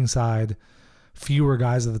on the hitting side, fewer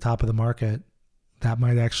guys at the top of the market, that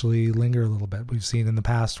might actually linger a little bit. We've seen in the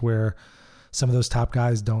past where some of those top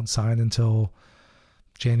guys don't sign until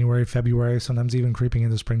January, February, sometimes even creeping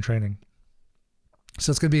into spring training.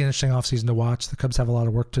 So it's going to be an interesting offseason to watch. The Cubs have a lot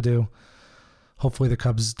of work to do. Hopefully the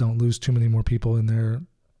Cubs don't lose too many more people in their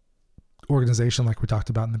organization like we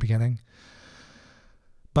talked about in the beginning.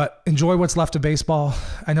 But enjoy what's left of baseball.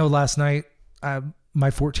 I know last night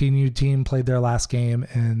my 14U team played their last game,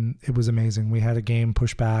 and it was amazing. We had a game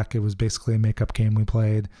pushed back. It was basically a makeup game we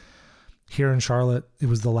played. Here in Charlotte, it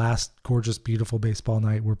was the last gorgeous, beautiful baseball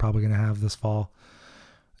night we're probably going to have this fall.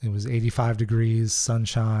 It was 85 degrees,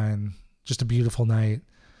 sunshine, just a beautiful night.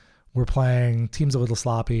 We're playing. Team's a little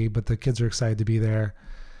sloppy, but the kids are excited to be there.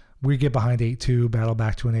 We get behind 8-2, battle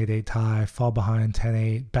back to an 8-8 tie, fall behind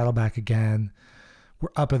 10-8, battle back again. We're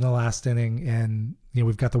up in the last inning, and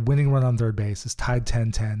we've got the winning run on third base. It's tied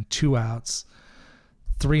 10-10, 2 outs,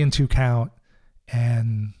 3-2 count,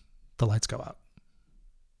 and the lights go out.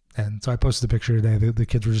 And so I posted a picture today. The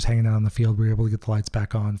kids were just hanging out on the field. We were able to get the lights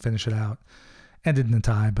back on, finish it out. Ended in a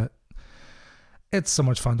tie, but it's so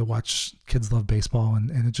much fun to watch kids love baseball.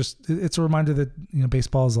 And it's a reminder that,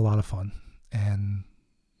 baseball is a lot of fun. And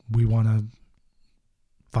we want to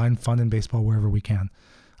find fun in baseball wherever we can.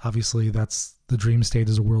 Obviously, that's the dream state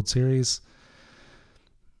is a World Series.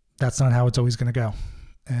 That's not how it's always going to go.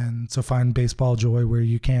 And so find baseball joy where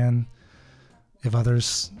you can. If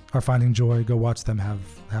others are finding joy, go watch them have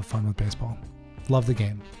fun with baseball. Love the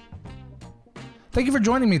game. Thank you for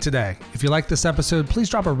joining me today. If you like this episode, please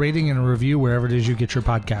drop a rating and a review wherever it is you get your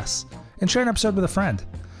podcasts. And share an episode with a friend.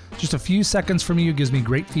 Just a few seconds from you gives me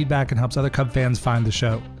great feedback and helps other Cub fans find the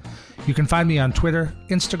show. You can find me on Twitter,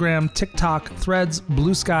 Instagram, TikTok, Threads,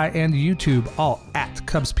 Blue Sky, and YouTube, all at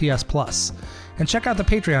Cubs PS Plus. And check out the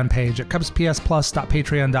Patreon page at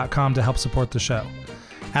cubspsplus.patreon.com to help support the show.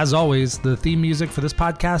 As always, the theme music for this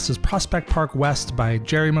podcast is Prospect Park West by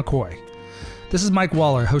Jerry McCoy. This is Mike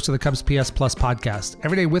Waller, host of the Cubs PS Plus podcast.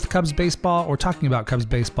 Every day with Cubs baseball or talking about Cubs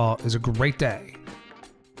baseball is a great day.